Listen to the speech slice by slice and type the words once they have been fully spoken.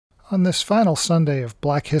On this final Sunday of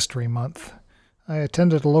Black History Month, I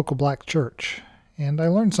attended a local black church, and I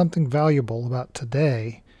learned something valuable about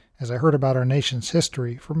today as I heard about our nation's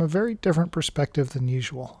history from a very different perspective than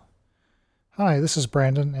usual. Hi, this is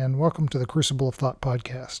Brandon, and welcome to the Crucible of Thought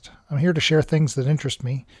podcast. I'm here to share things that interest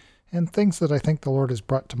me and things that I think the Lord has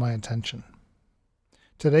brought to my attention.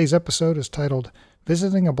 Today's episode is titled,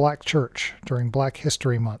 Visiting a Black Church During Black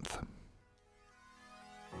History Month.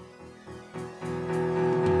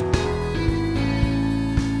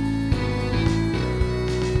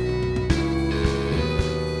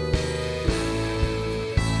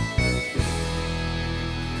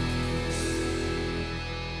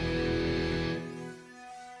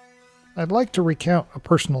 I'd like to recount a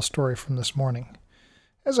personal story from this morning.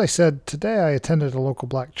 As I said, today I attended a local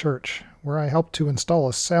black church, where I helped to install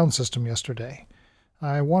a sound system yesterday.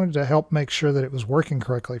 I wanted to help make sure that it was working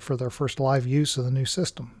correctly for their first live use of the new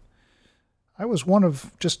system. I was one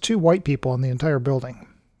of just 2 white people in the entire building.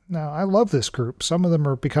 Now, I love this group. Some of them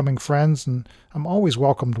are becoming friends, and I'm always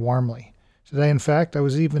welcomed warmly. Today, in fact, I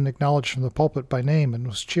was even acknowledged from the pulpit by name and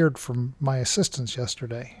was cheered for my assistance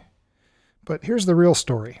yesterday. But here's the real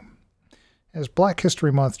story. As Black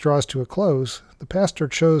History Month draws to a close, the pastor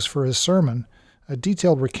chose for his sermon a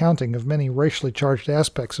detailed recounting of many racially charged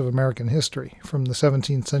aspects of American history from the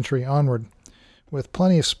 17th century onward, with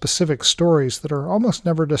plenty of specific stories that are almost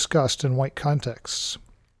never discussed in white contexts.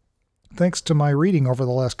 Thanks to my reading over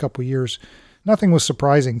the last couple years, nothing was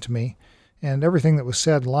surprising to me, and everything that was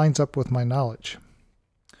said lines up with my knowledge.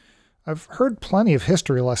 I've heard plenty of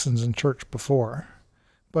history lessons in church before,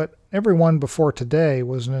 but every one before today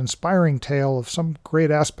was an inspiring tale of some great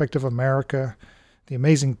aspect of America, the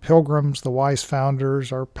amazing pilgrims, the wise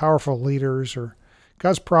founders, our powerful leaders, or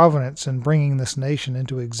God's providence in bringing this nation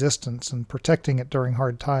into existence and protecting it during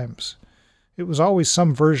hard times. It was always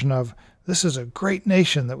some version of, this is a great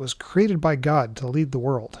nation that was created by God to lead the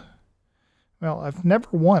world. Well, I've never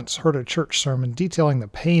once heard a church sermon detailing the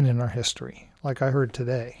pain in our history, like I heard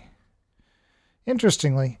today.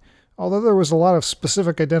 Interestingly, although there was a lot of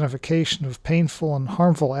specific identification of painful and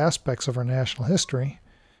harmful aspects of our national history,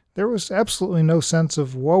 there was absolutely no sense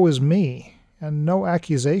of woe is me and no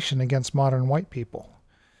accusation against modern white people.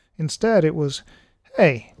 Instead, it was,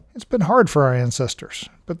 hey, it's been hard for our ancestors,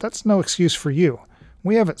 but that's no excuse for you.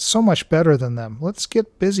 We have it so much better than them. Let's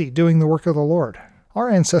get busy doing the work of the Lord. Our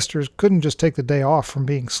ancestors couldn't just take the day off from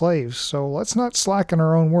being slaves, so let's not slacken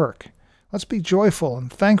our own work. Let's be joyful and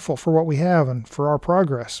thankful for what we have and for our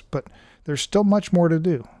progress, but there's still much more to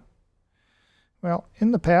do. Well,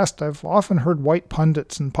 in the past, I've often heard white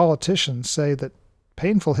pundits and politicians say that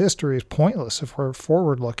painful history is pointless if we're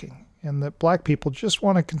forward-looking, and that black people just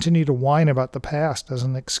want to continue to whine about the past as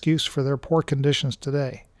an excuse for their poor conditions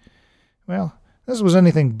today. Well, this was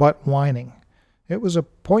anything but whining. It was a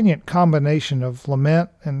poignant combination of lament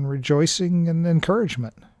and rejoicing and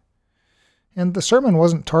encouragement. And the sermon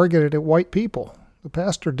wasn't targeted at white people. The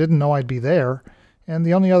pastor didn't know I'd be there, and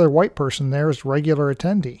the only other white person there is regular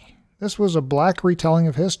attendee. This was a black retelling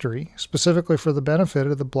of history, specifically for the benefit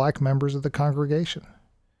of the black members of the congregation.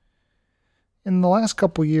 In the last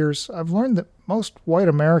couple years, I've learned that most white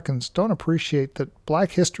Americans don't appreciate that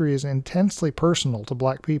black history is intensely personal to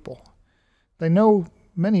black people. They know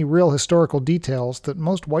many real historical details that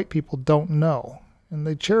most white people don't know, and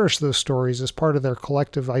they cherish those stories as part of their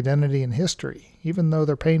collective identity and history, even though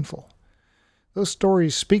they're painful. Those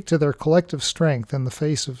stories speak to their collective strength in the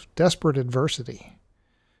face of desperate adversity.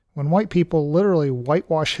 When white people literally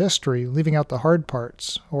whitewash history, leaving out the hard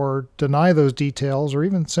parts, or deny those details, or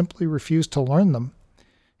even simply refuse to learn them,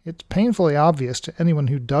 it's painfully obvious to anyone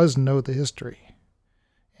who does know the history.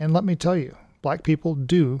 And let me tell you, black people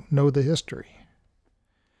do know the history.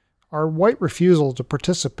 Our white refusal to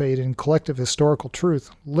participate in collective historical truth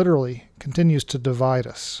literally continues to divide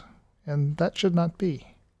us, and that should not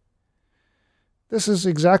be. This is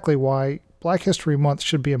exactly why Black History Month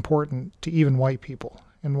should be important to even white people,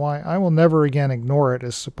 and why I will never again ignore it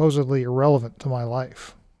as supposedly irrelevant to my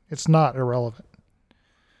life. It's not irrelevant.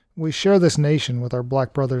 We share this nation with our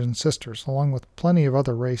black brothers and sisters, along with plenty of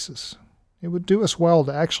other races. It would do us well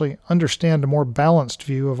to actually understand a more balanced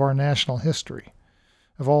view of our national history,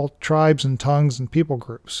 of all tribes and tongues and people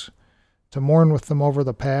groups, to mourn with them over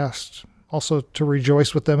the past, also to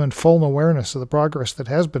rejoice with them in full awareness of the progress that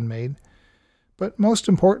has been made, but most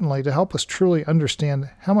importantly, to help us truly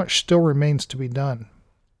understand how much still remains to be done.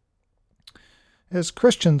 As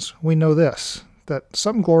Christians, we know this, that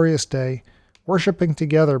some glorious day, worshiping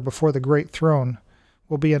together before the great throne,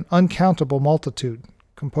 will be an uncountable multitude,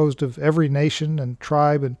 composed of every nation and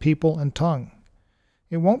tribe and people and tongue.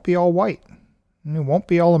 It won't be all white, and it won't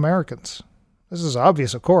be all Americans. This is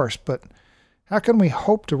obvious, of course, but how can we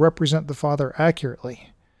hope to represent the Father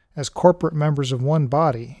accurately as corporate members of one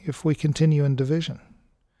body if we continue in division?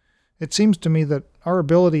 It seems to me that our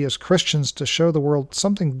ability as Christians to show the world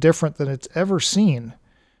something different than it's ever seen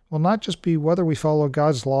will not just be whether we follow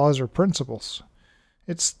God's laws or principles.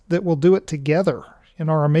 It's that we'll do it together in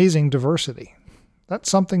our amazing diversity. That's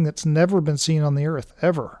something that's never been seen on the earth,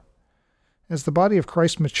 ever. As the body of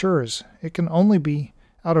Christ matures, it can only be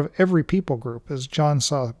out of every people group, as John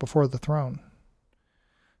saw before the throne.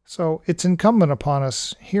 So it's incumbent upon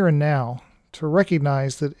us here and now to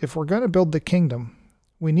recognize that if we're going to build the kingdom,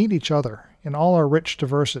 we need each other in all our rich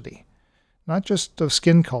diversity, not just of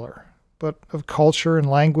skin color, but of culture and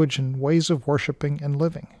language and ways of worshiping and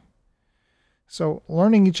living. So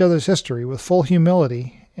learning each other's history with full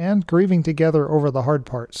humility and grieving together over the hard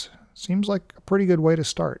parts seems like a pretty good way to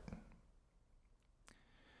start.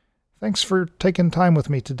 Thanks for taking time with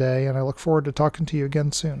me today, and I look forward to talking to you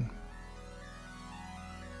again soon.